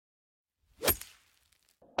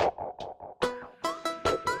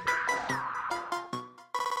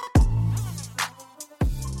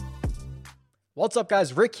What's up,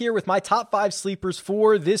 guys? Rick here with my top 5 sleepers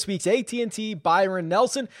for this week's AT&T Byron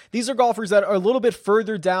Nelson. These are golfers that are a little bit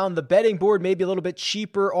further down the betting board, maybe a little bit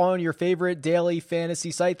cheaper on your favorite daily fantasy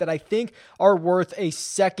site that I think are worth a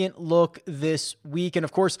second look this week. And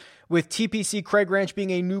of course, with TPC Craig Ranch being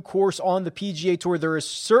a new course on the PGA Tour, there is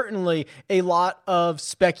certainly a lot of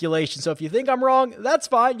speculation. So if you think I'm wrong, that's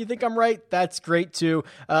fine. You think I'm right, that's great too.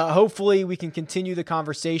 Hopefully we can continue the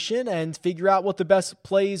conversation and figure out what the best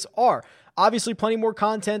plays are. Obviously, plenty more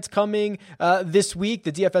content coming this week.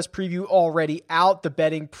 The DFS preview already out. The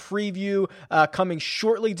betting preview coming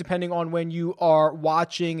shortly, depending on when you are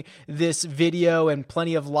watching this video, and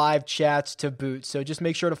plenty of live chats to boot. So just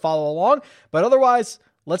make sure to follow along. But otherwise,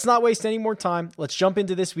 let's not waste any more time. Let's jump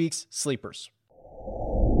into this week's sleepers.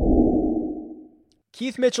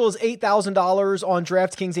 Keith Mitchell is $8,000 on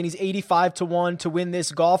DraftKings, and he's 85-1 to win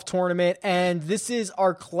this golf tournament. And this is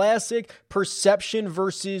our classic perception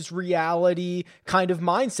versus reality kind of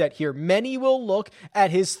mindset here. Many will look at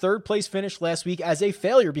his third place finish last week as a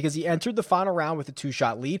failure because he entered the final round with a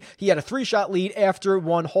 2-shot lead. He had a 3-shot lead after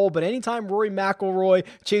one hole, but anytime Rory McIlroy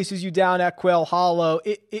chases you down at Quail Hollow,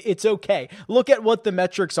 it's okay. Look at what the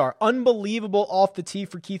metrics are. Unbelievable off the tee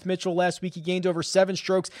for Keith Mitchell last week. He gained over 7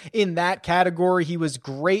 strokes in that category. He was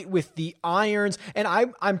great with the irons, and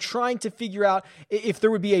I'm trying to figure out if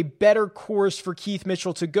there would be a better course for Keith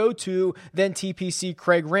Mitchell to go to than TPC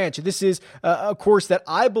Craig Ranch. This is a course that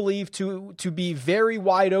I believe to be very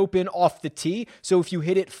wide open off the tee. So if you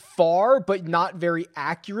hit it far but not very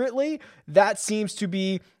accurately, that seems to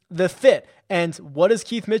be the fit. And what does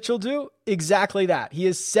Keith Mitchell do? Exactly that. He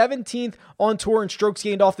is 17th on tour in strokes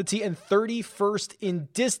gained off the tee and 31st in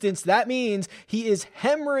distance. That means he is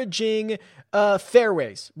hemorrhaging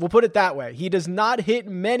fairways. We'll put it that way. He does not hit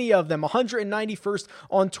many of them. 191st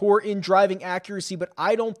on tour in driving accuracy, but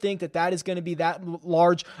I don't think that is going to be that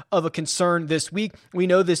large of a concern this week. We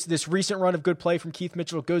know this recent run of good play from Keith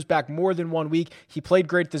Mitchell goes back more than 1 week. He played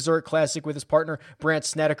great at the Zurich Classic with his partner, Brandt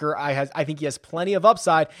Snedeker. I think he has plenty of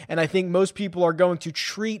upside, and I think most people are going to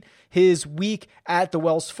treat his week at the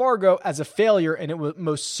Wells Fargo as a failure, and it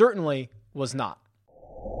most certainly was not.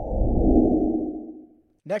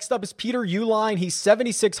 Next up is Peter Uihlein. He's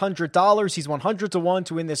 $7,600. He's 100-1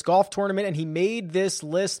 to win this golf tournament, and he made this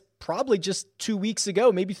list probably just 2 weeks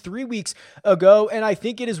ago, maybe 3 weeks ago, and I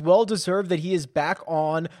think it is well-deserved that he is back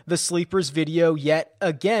on the Sleepers video yet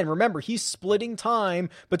again. Remember, he's splitting time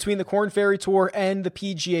between the Korn Ferry Tour and the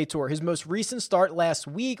PGA Tour. His most recent start last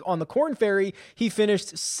week on the Korn Ferry, he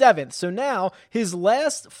finished 7th. So now his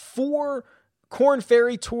last 4 Korn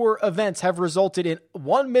Ferry Tour events have resulted in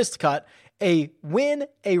 1 missed cut, a win,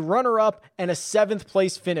 a runner-up, and a 7th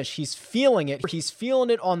place finish. He's feeling it. He's feeling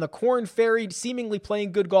it on the Korn Ferry, seemingly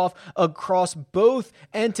playing good golf across both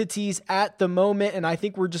entities at the moment, and I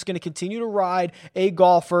think we're just going to continue to ride a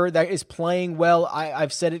golfer that is playing well.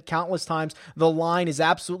 I've said it countless times. The line is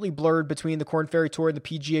absolutely blurred between the Korn Ferry Tour and the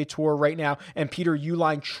PGA Tour right now, and Peter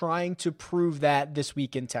Uihlein trying to prove that this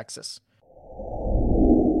week in Texas.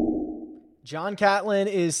 John Catlin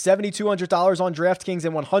is $7,200 on DraftKings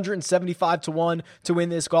and 175-1 to win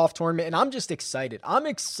this golf tournament. And I'm just excited. I'm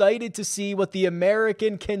excited to see what the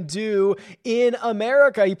American can do in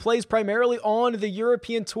America. He plays primarily on the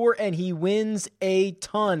European Tour and he wins a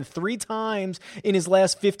ton. 3 times in his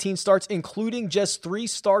last 15 starts, including just 3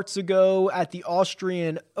 starts ago at the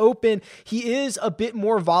Austrian Open. He is a bit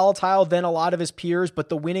more volatile than a lot of his peers, but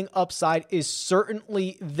the winning upside is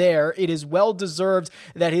certainly there. It is well deserved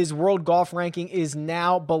that his world golf ranking is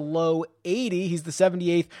now below 80. He's the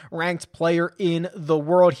 78th ranked player in the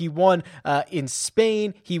world. He won in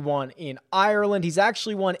Spain. He won in Ireland. He's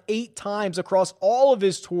actually won 8 times across all of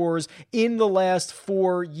his tours in the last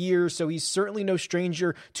 4 years. So he's certainly no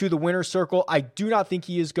stranger to the winner's circle. I do not think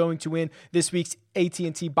he is going to win this week's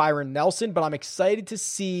AT&T Byron Nelson, but I'm excited to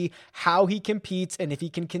see how he competes and if he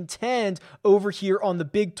can contend over here on the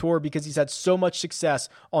big tour because he's had so much success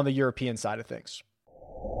on the European side of things.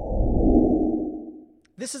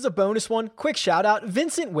 This is a bonus one. Quick shout out.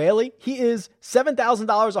 Vincent Whaley. He is $7,000,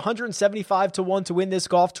 175-1 to win this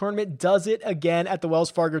golf tournament. Does it again at the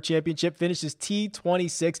Wells Fargo Championship. Finishes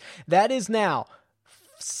T26. That is now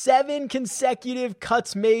 7 consecutive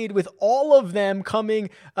cuts made, with all of them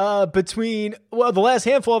coming the last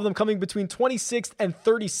handful of them coming between 26th and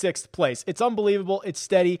 36th place. It's unbelievable. It's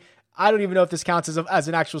steady. I don't even know if this counts as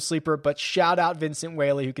an actual sleeper, but shout out Vincent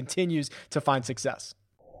Whaley, who continues to find success.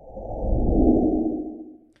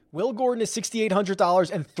 Will Gordon is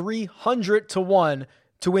 $6,800 and 300-1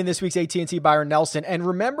 to win this week's AT&T Byron Nelson. And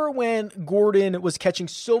remember when Gordon was catching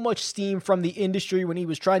so much steam from the industry when he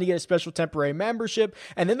was trying to get a special temporary membership,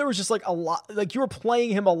 and then there was just like a lot, like you were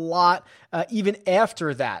playing him a lot even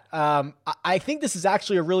after that. I think this is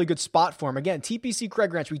actually a really good spot for him. Again, TPC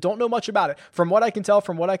Craig Ranch, we don't know much about it. From what I can tell,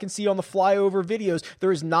 from what I can see on the flyover videos,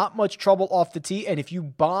 there is not much trouble off the tee, and if you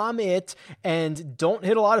bomb it and don't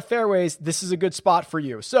hit a lot of fairways, this is a good spot for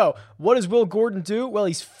you. So what does Will Gordon do? Well,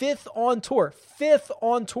 he's fifth on tour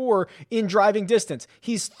in driving distance.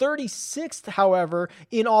 He's 36th, however,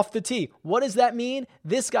 in off the tee. What does that mean?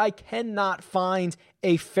 This guy cannot find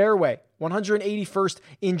a fairway. 181st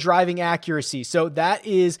in driving accuracy. So that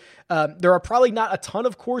is, there are probably not a ton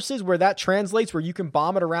of courses where that translates, where you can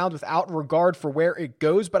bomb it around without regard for where it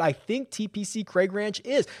goes. But I think TPC Craig Ranch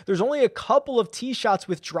is. There's only a couple of tee shots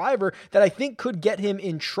with driver that I think could get him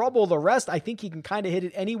in trouble. The rest, I think he can kind of hit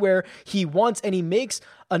it anywhere he wants, and he makes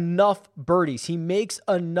enough birdies. He makes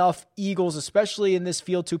enough eagles, especially in this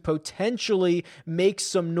field, to potentially make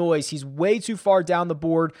some noise. He's way too far down the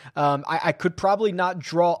board. I could probably not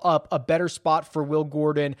draw up a better spot for Will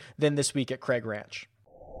Gordon than this week at Craig Ranch.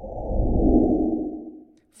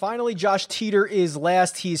 Finally, Josh Teeter is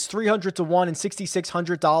last. He's 300 to 1 and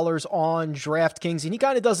 $6,600 on DraftKings. And he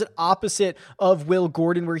kind of does it opposite of Will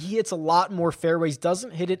Gordon, where he hits a lot more fairways,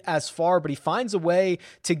 doesn't hit it as far, but he finds a way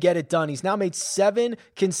to get it done. He's now made 7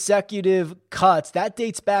 consecutive cuts. That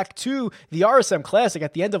dates back to the RSM Classic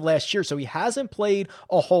at the end of last year. So he hasn't played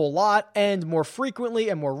a whole lot, and more frequently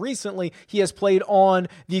and more recently, he has played on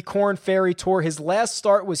the Korn Ferry Tour. His last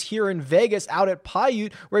start was here in Vegas out at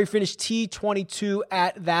Paiute, where he finished T22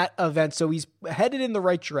 at that event. So he's headed in the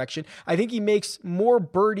right direction. I think he makes more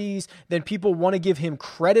birdies than people want to give him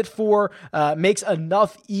credit for, makes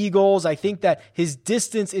enough eagles. I think that his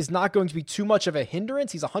distance is not going to be too much of a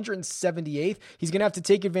hindrance. He's 178th. He's going to have to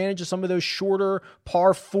take advantage of some of those shorter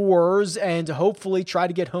par fours and hopefully try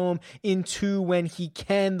to get home in 2 when he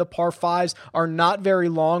can. The par fives are not very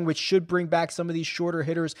long, which should bring back some of these shorter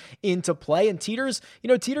hitters into play. And Teeter's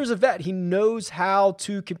a vet. He knows how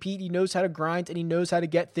to compete. He knows how to grind, and he knows how to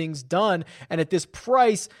get things done. And at this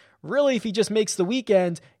price, really, if he just makes the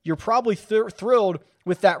weekend, you're probably thrilled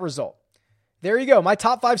with that result. There you go. My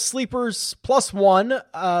top 5 sleepers plus one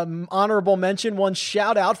honorable mention, one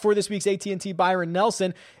shout out for this week's AT&T Byron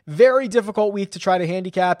Nelson. Very difficult week to try to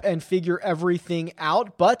handicap and figure everything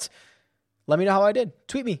out, but let me know how I did.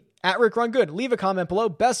 Tweet me at Rick Run Good. Leave a comment below.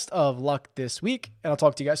 Best of luck this week, and I'll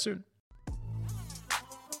talk to you guys soon.